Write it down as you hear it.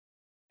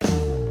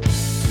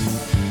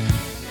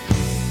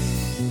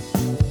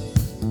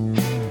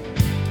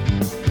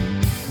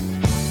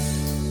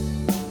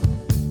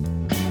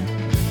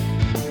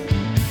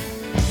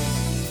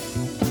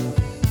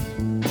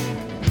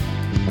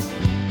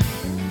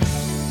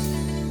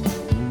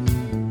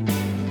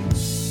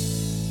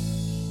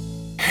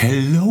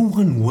Hello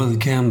and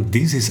welcome.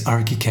 This is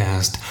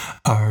Archicast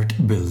Art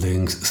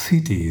Buildings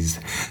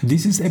Cities.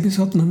 This is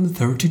episode number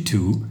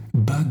 32,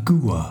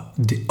 Bagua,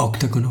 the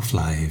Octagon of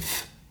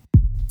Life.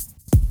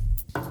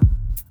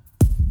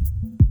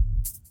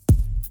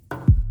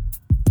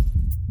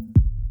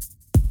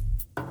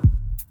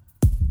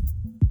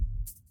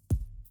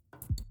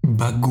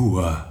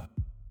 Bagua.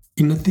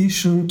 In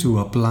addition to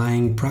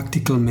applying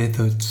practical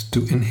methods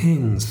to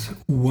enhance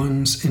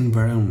one's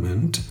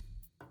environment,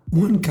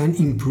 one can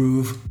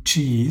improve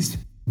chi,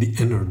 the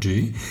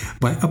energy,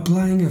 by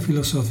applying a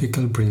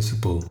philosophical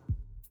principle,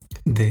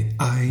 the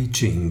I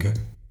Ching,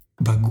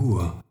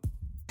 Bagua,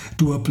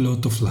 to a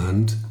plot of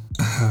land,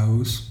 a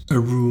house, a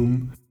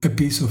room, a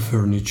piece of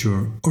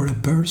furniture, or a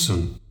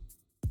person.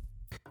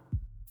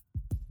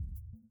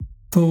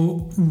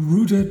 Though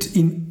rooted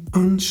in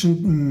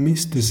ancient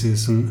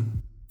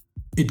mysticism,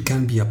 it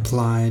can be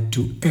applied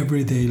to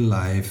everyday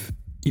life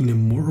in a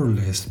more or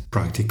less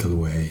practical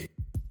way.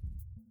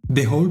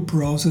 The whole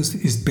process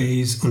is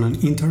based on an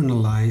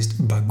internalized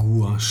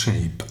Bagua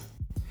shape.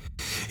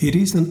 It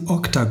is an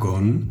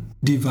octagon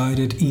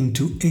divided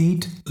into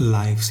 8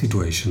 life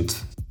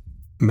situations: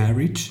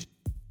 marriage,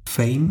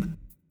 fame,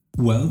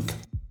 wealth,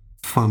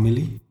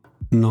 family,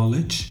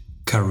 knowledge,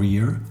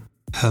 career,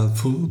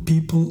 helpful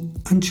people,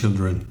 and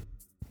children.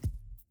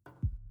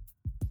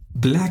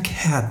 Black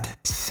Hat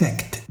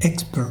sect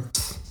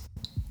experts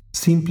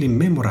simply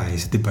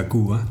memorize the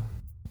Bagua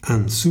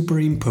and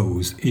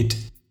superimpose it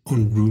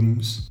on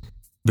rooms,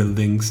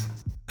 buildings,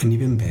 and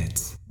even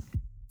beds.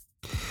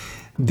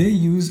 They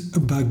use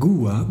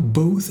Bagua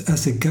both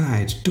as a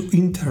guide to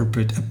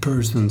interpret a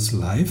person's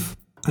life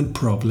and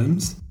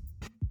problems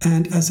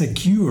and as a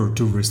cure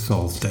to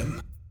resolve them.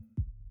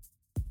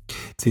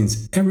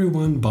 Since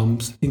everyone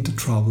bumps into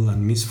trouble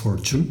and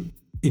misfortune,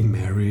 in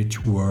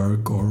marriage,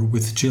 work, or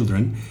with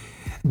children,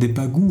 the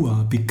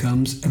Bagua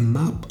becomes a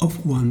map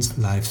of one's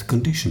life's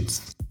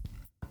conditions.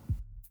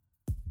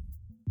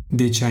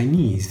 The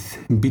Chinese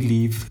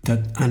believe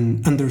that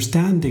an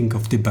understanding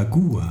of the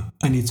Bagua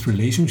and its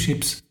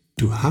relationships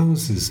to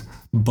houses,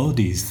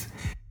 bodies,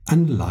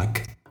 and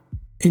luck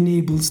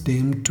enables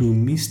them to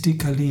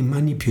mystically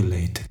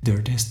manipulate their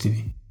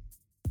destiny.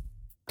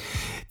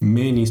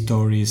 Many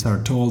stories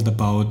are told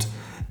about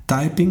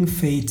typing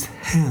fate's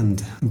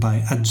hand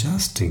by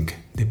adjusting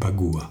the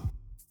Bagua.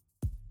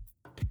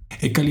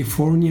 A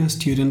California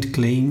student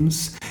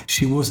claims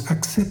she was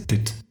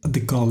accepted at the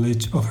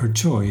college of her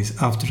choice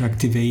after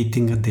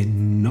activating the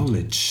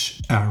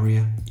knowledge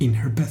area in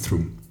her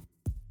bathroom.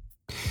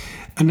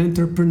 An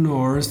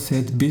entrepreneur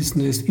said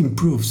business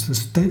improved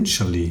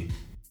substantially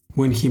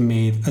when he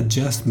made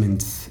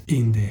adjustments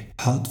in the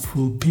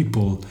helpful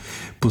people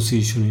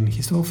position in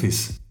his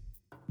office.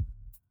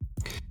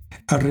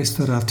 A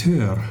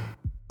restaurateur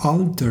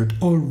altered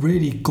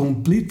already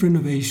complete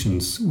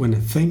renovations when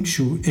a Feng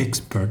Shui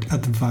expert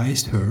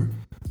advised her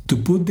to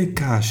put the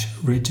cash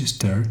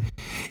register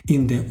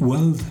in the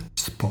wealth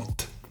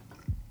spot.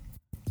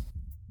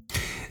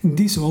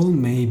 This all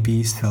may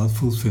be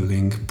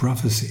self-fulfilling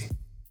prophecy,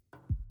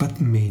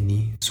 but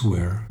many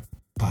swear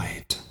by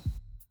it.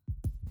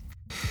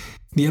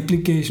 The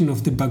application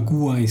of the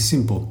Bagua is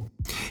simple.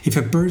 If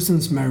a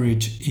person's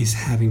marriage is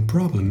having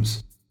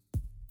problems,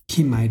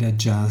 he might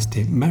adjust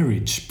the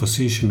marriage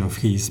position of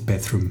his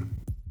bedroom.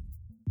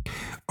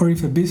 Or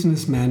if a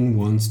businessman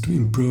wants to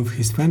improve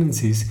his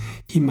finances,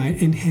 he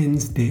might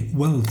enhance the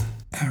wealth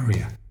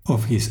area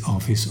of his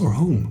office or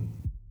home.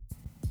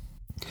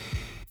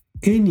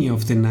 Any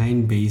of the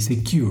 9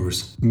 basic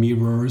cures,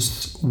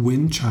 mirrors,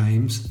 wind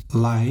chimes,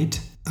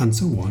 light, and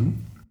so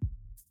on,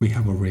 we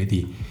have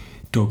already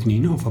talked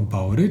enough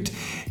about it,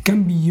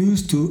 can be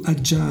used to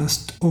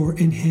adjust or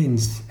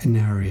enhance an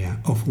area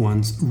of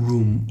one's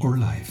room or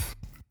life.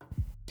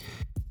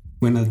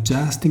 When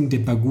adjusting the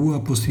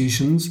Bagua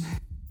positions,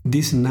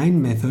 these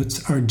 9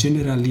 methods are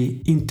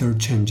generally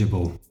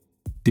interchangeable,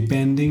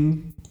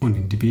 depending on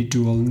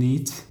individual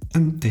needs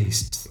and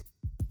tastes.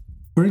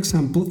 For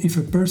example, if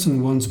a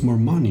person wants more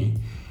money,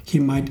 he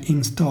might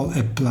install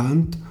a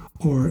plant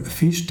or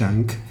fish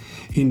tank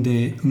in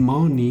the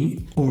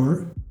money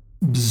or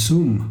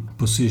Zoom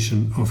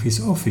position of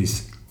his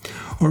office,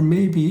 or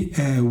maybe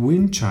a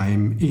wind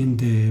chime in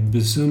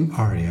the Zoom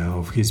area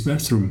of his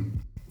bathroom.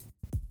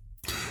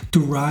 To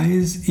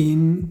rise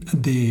in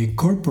the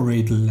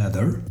corporate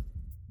ladder,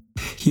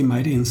 he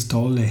might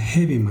install a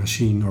heavy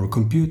machine or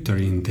computer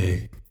in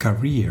the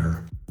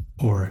career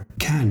or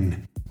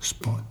can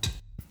spot.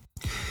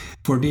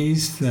 For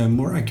these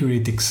more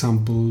accurate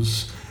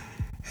examples,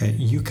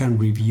 you can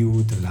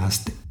review the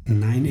last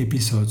 9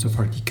 episodes of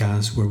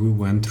Archicast where we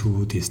went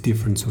through these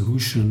different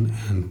solutions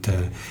and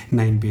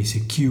 9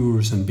 basic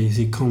cures and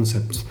basic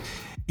concepts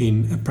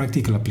in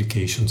practical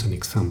applications and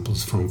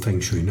examples from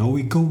Feng Shui. Now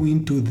we go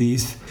into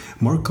this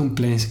more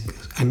complex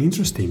and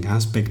interesting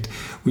aspect,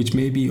 which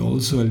may be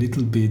also a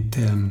little bit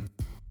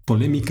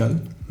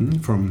polemical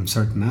from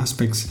certain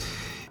aspects,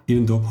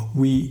 even though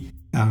we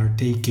are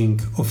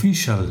taking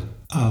official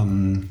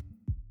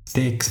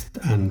text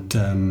and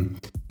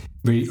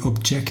very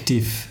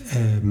objective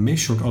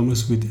measure,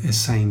 almost with a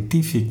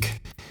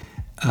scientific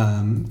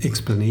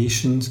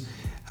explanations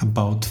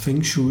about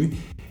Feng Shui,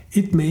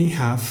 it may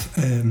have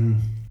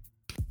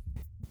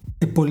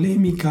a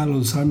polemical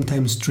or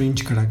sometimes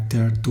strange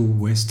character to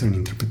Western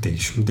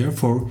interpretation.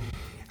 Therefore,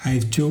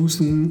 I've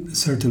chosen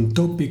certain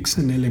topics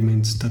and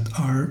elements that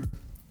are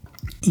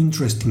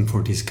interesting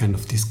for this kind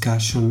of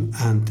discussion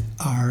and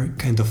are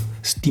kind of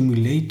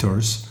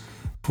stimulators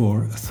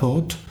for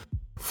thought,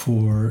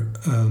 for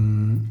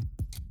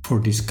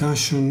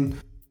discussion,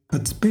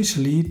 but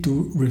especially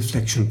to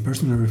reflection,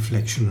 personal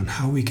reflection on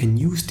how we can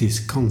use this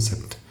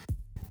concept,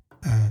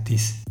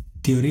 these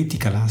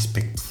theoretical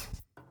aspects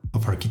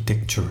of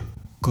architecture,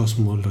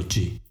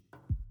 cosmology,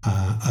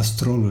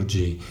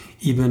 astrology,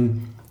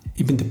 even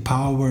the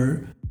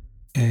power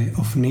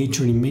of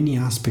nature in many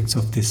aspects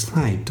of the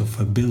site of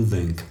a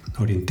building,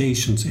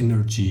 orientations,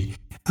 energy,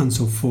 and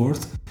so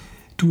forth,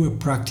 to a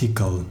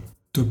practical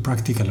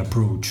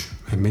approach,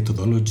 a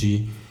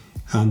methodology,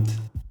 and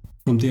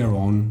from there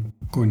on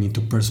going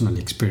into personal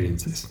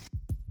experiences.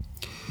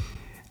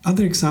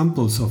 Other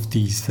examples of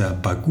these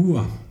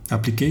Bagua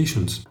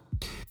applications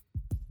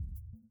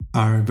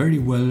are very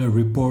well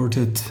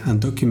reported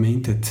and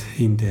documented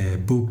in the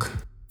book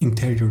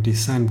Interior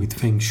Design with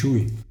Feng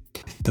Shui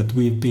that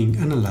we've been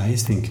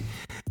analyzing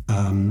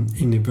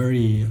in a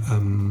very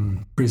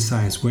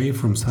precise way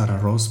from Sarah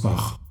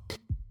Rosbach.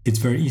 It's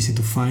very easy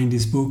to find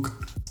this book,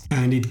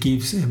 and it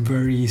gives a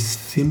very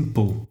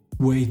simple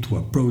way to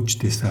approach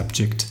this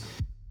subject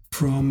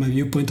from a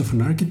viewpoint of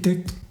an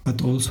architect,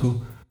 but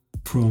also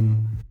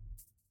from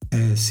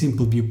a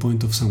simple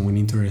viewpoint of someone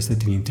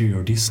interested in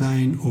interior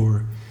design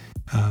or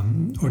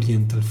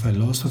Oriental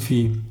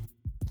philosophy,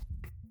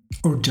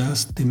 or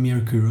just the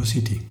mere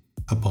curiosity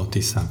about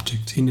this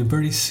subject in a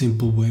very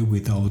simple way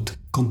without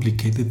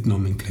complicated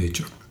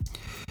nomenclature.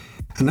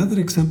 Another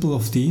example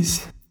of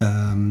this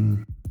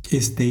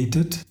is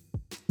dated.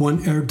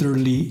 One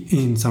elderly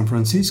in San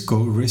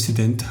Francisco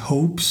resident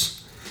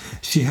hopes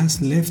she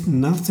has left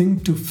nothing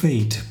to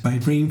fate by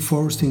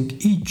reinforcing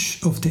each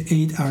of the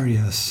 8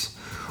 areas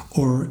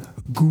or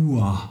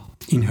gua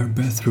in her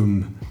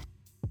bathroom.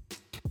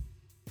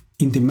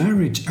 In the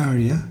marriage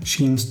area,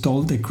 she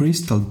installed a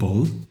crystal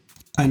ball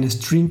and a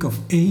string of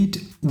 8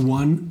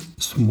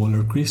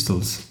 smaller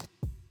crystals.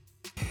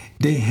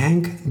 They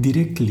hang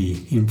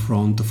directly in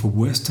front of a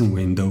western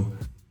window,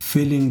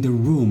 filling the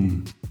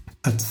room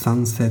at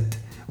sunset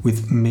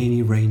with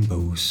many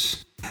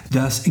rainbows,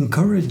 thus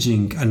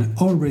encouraging an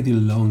already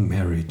long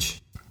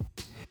marriage.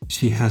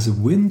 She has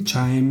wind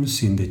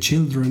chimes in the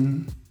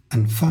children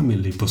and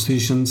family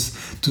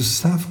positions to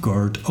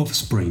safeguard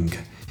offspring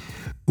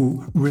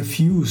who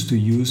refuse to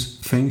use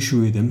Feng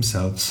Shui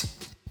themselves,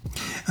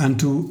 and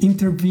to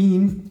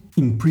intervene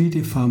in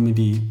pretty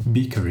family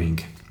bickering.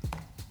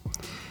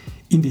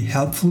 In the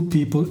helpful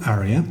people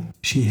area,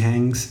 she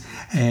hangs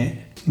a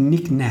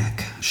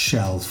knick-knack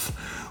shelf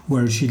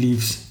where she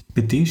leaves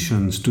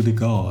petitions to the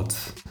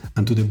gods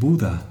and to the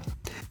Buddha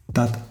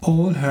that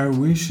all her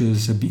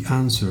wishes be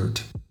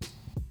answered.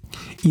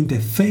 In the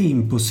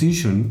fame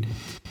position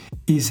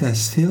is a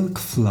silk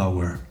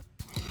flower.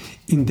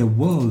 In the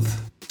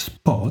wealth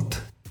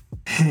spot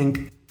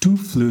hang 2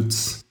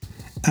 flutes,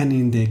 and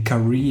in the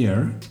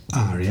career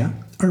area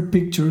are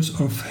pictures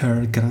of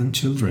her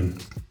grandchildren.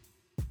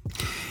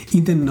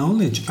 In the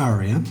knowledge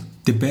area,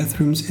 the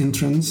bathroom's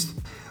entrance,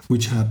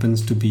 which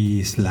happens to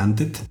be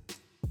slanted,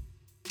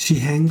 she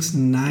hangs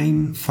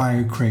 9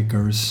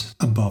 firecrackers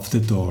above the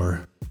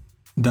door,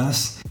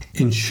 thus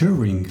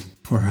ensuring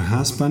for her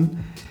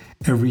husband,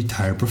 a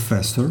retired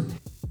professor,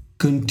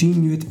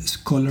 continued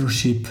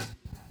scholarship,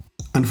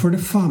 and for the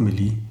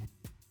family,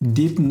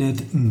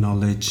 deep-net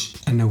knowledge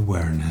and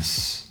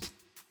awareness.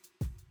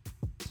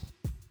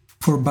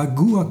 For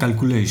Bagua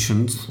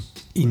calculations,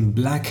 in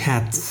Black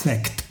Hat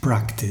sect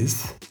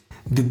practice,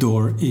 the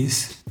door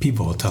is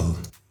pivotal.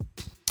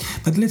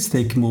 But let's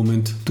take a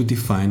moment to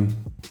define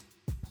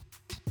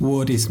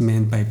what is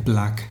meant by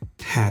Black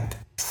Hat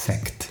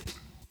sect.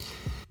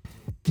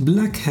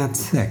 Black Hat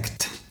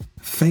sect,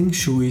 Feng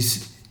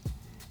Shui's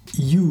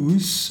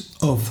use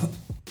of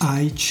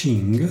I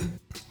Ching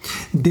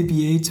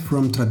deviates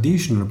from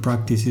traditional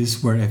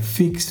practices where a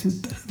fixed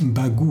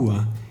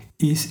Bagua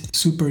is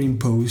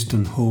superimposed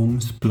on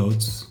homes,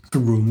 plots,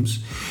 and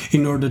rooms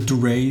in order to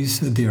raise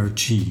their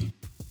qi.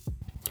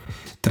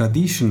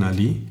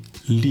 Traditionally,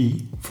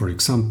 Li, for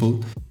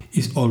example,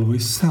 is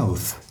always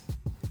south.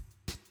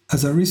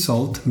 As a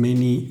result,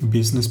 many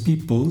business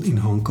people in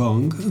Hong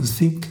Kong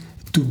seek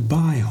to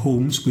buy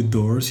homes with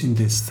doors in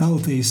the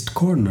southeast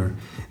corner,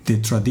 the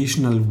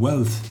traditional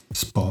wealth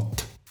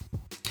spot.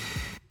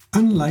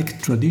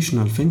 Unlike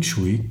traditional Feng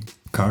Shui,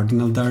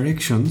 cardinal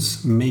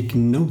directions make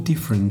no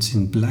difference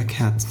in Black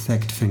Hat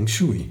sect Feng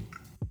Shui.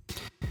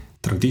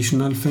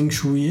 Traditional Feng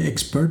Shui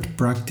experts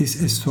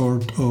practice a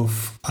sort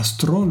of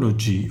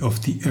astrology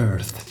of the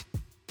earth.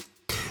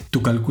 To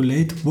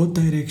calculate what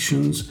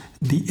directions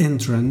the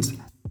entrance,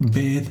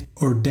 bed,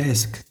 or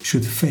desk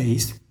should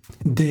face,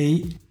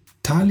 they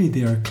tally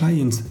their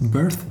client's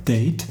birth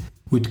date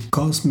with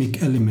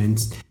cosmic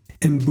elements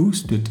and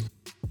boosted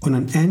on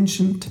an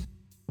ancient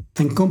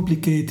and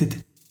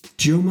complicated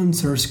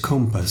geomancer's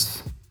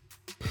compass.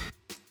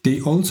 They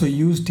also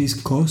use this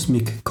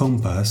cosmic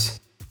compass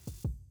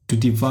to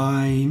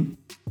divine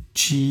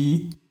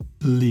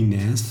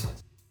Chi-liness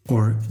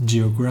or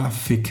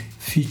geographic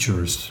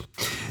features,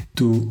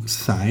 to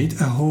site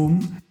a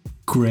home,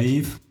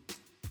 grave,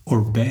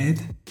 or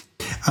bed,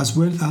 as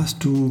well as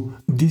to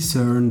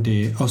discern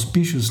the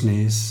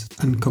auspiciousness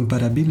and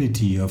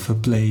compatibility of a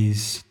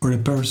place or a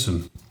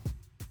person.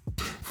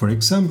 For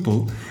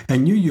example, a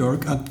New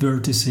York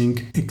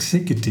advertising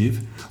executive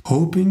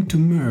hoping to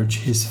merge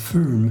his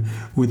firm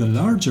with a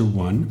larger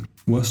one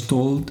was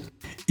told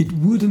it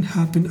wouldn't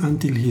happen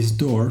until his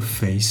door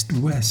faced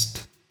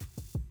west.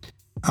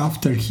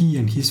 After he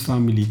and his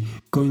family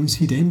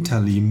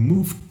coincidentally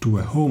moved to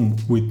a home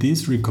with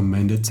this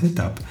recommended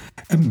setup,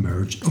 a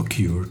merge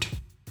occurred.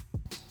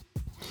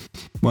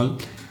 Well,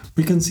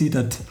 we can see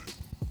that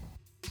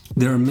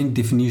there are many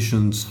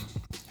definitions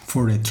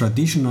for a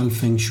traditional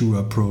Feng Shui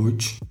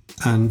approach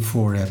and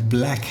for a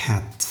Black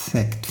Hat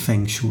sect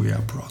Feng Shui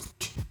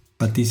approach.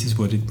 But this is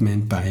what it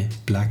meant by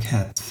Black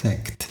Hat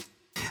sect,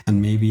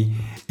 and maybe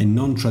a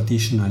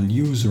non-traditional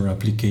user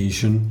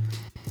application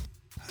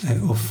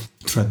of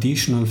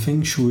traditional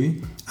Feng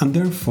Shui, and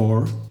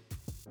therefore,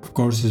 of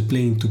course, is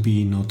plain to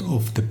be not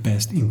of the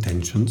best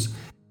intentions,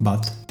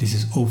 but this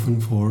is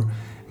often for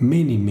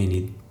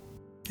many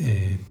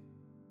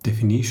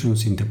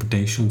definitions,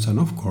 interpretations, and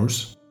of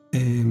course,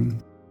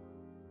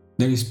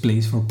 there is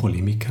place for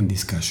polemic and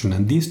discussion.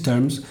 And these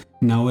terms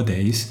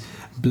nowadays,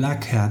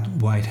 black hat,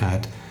 white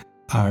hat,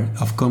 are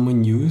of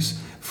common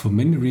use for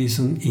many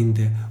reasons in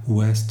the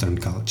Western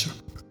culture.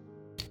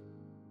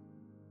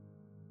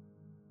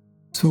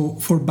 So,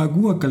 for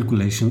Bagua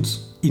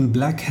calculations, in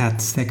black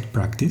hat sect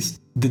practice,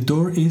 the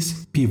door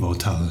is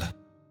pivotal.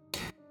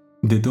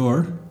 The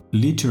door,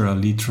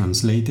 literally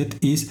translated,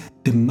 is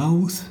the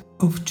mouth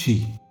of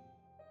Qi,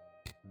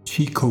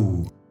 Qi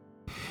Kou.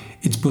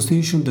 Its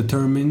position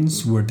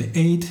determines where the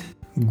 8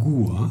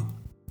 Gua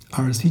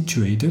are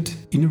situated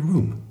in a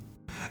room.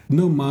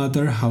 No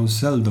matter how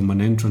seldom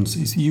an entrance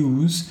is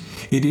used,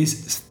 it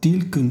is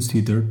still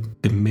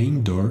considered the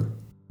main door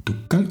to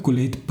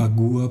calculate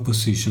Bagua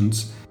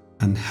positions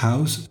and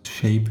house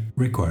shape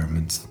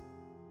requirements.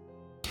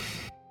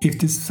 If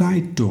the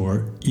side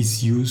door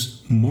is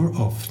used more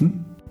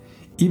often,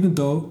 even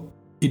though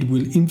it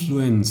will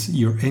influence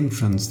your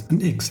entrance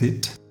and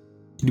exit,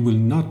 it will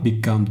not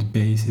become the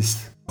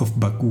basis of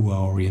Bagua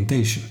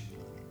orientation.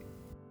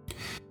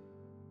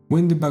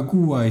 When the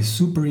Bagua is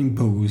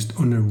superimposed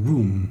on a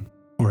room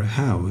or a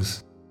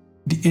house,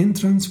 the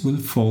entrance will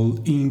fall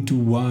into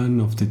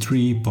one of the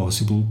 3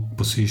 possible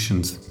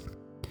positions.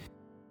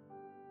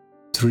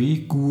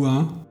 3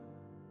 Gua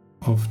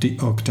of the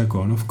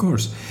octagon, of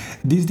course.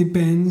 This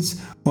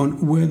depends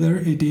on whether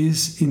it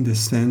is in the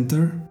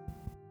center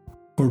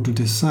or to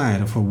the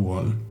side of a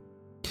wall.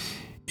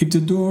 If the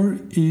door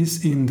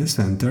is in the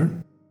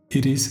center,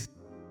 it is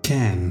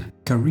Kan,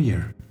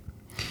 career.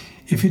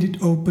 If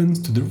it opens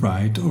to the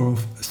right or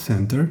of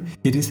center,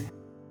 it is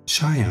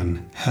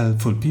Shayan,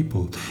 helpful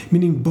people,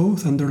 meaning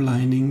both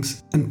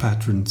underlinings and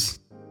patterns.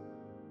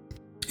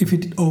 If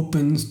it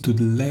opens to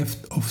the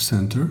left of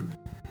center,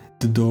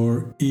 the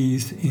door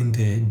is in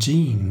the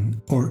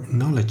Jin or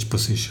knowledge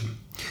position.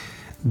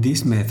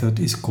 This method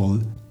is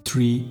called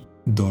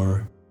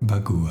 3-door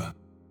Bagua.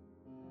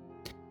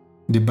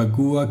 The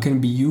Bagua can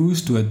be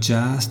used to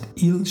adjust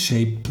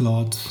ill-shaped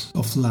plots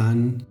of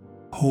land,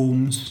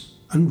 homes,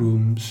 and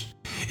rooms.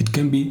 It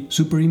can be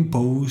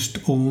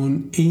superimposed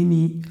on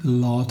any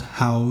lot,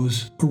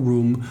 house, or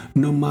room,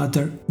 no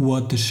matter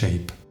what the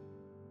shape.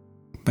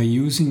 By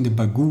using the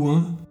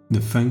Bagua, the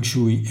Feng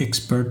Shui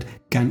expert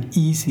can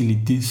easily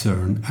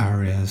discern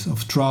areas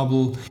of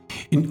trouble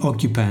in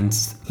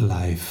occupants'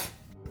 life.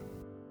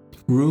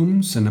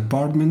 Rooms and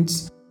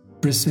apartments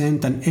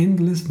present an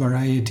endless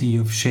variety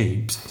of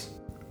shapes.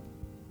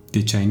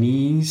 The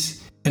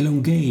Chinese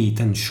elongate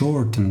and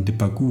shorten the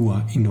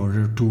Bagua in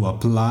order to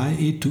apply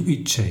it to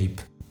each shape.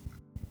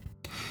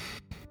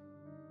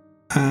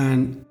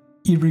 An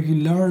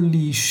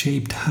irregularly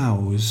shaped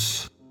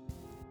house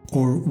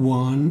or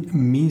one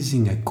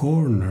missing a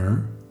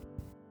corner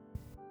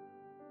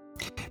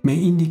may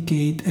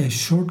indicate a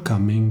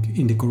shortcoming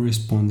in the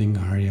corresponding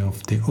area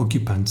of the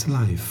occupant's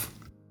life.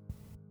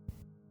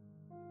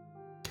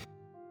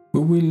 We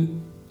will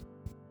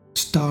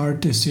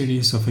start a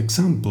series of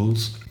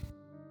examples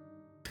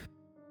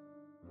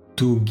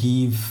to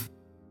give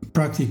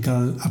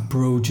practical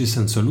approaches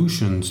and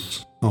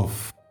solutions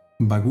of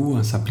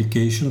Bagua's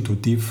application to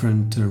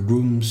different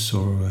rooms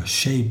or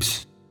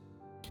shapes.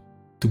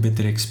 To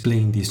better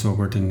explain this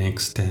over the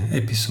next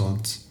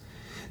episodes,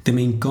 the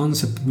main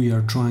concept we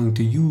are trying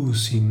to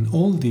use in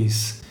all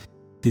this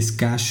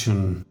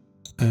discussion,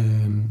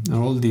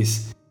 all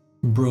this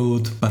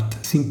broad but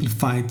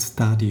simplified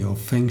study of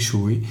Feng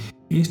Shui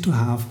is to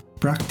have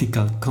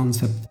practical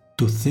concept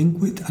to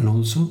think with and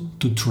also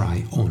to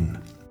try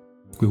on.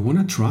 We want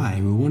to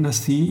try. We want to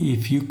see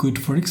if you could,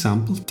 for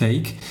example,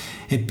 take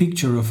a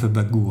picture of a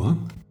bagua.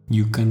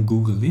 You can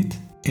Google it.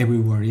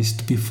 Everywhere is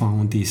to be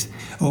found this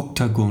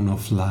octagon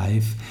of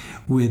life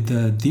with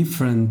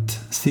different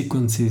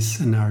sequences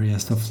and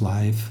areas of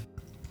life.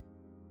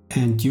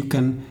 And you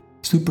can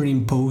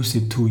superimpose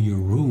it to your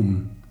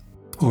room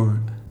or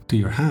to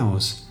your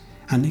house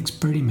and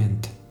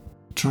experiment.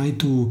 Try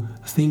to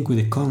think with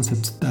the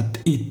concepts that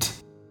it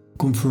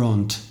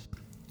confront.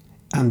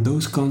 And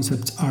those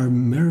concepts are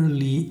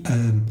merely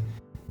a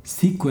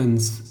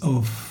sequence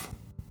of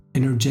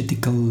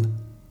energetical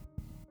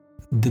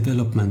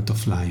development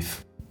of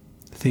life.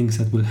 Things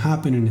that will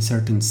happen in a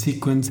certain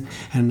sequence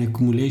and an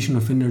accumulation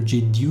of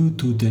energy due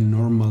to the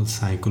normal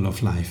cycle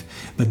of life.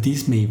 But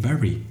this may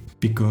vary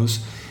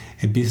because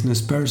a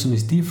business person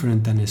is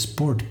different than a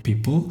sport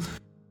people,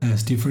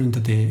 is different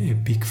than a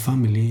big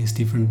family, is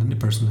different than a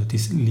person that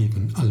is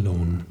living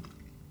alone.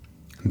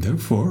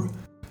 Therefore,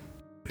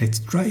 let's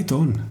try it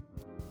on.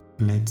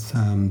 Let's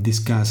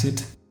discuss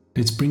it.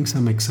 Let's bring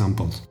some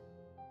examples.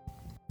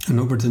 And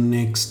over the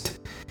next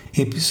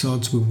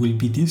episodes, we will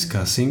be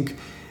discussing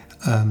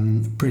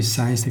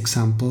precise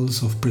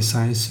examples of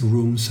precise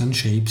rooms and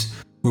shapes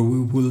where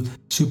we will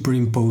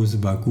superimpose the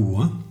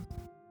bagua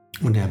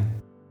on a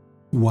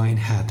white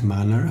hat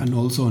manner and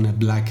also on a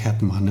black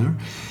hat manner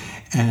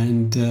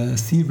and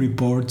see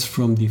reports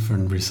from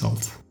different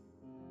results.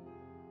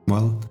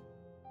 Well,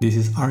 this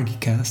is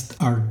Archicast,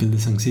 Art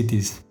Buildings and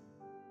Cities.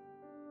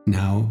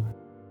 Now,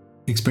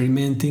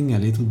 experimenting a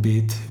little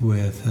bit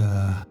with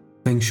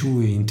Feng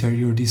Shui,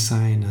 interior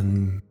design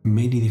and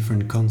many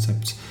different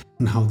concepts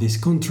and how this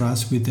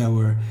contrasts with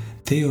our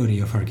theory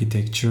of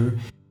architecture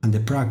and the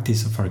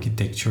practice of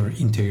architecture,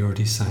 interior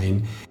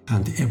design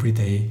and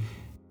everyday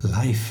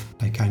life,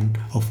 like kind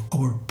of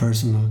our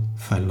personal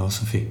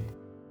philosophy.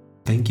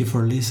 Thank you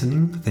for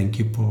listening. Thank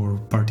you for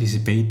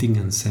participating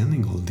and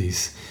sending all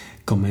these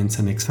comments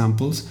and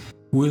examples.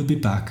 We'll be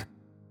back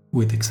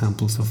with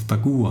examples of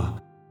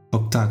bagua,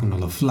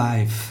 octagonal of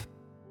life,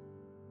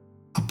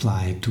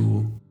 applied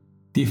to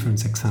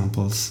different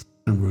examples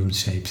and room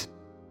shapes.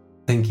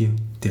 Thank you.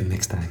 Till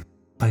next time.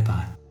 Bye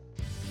bye.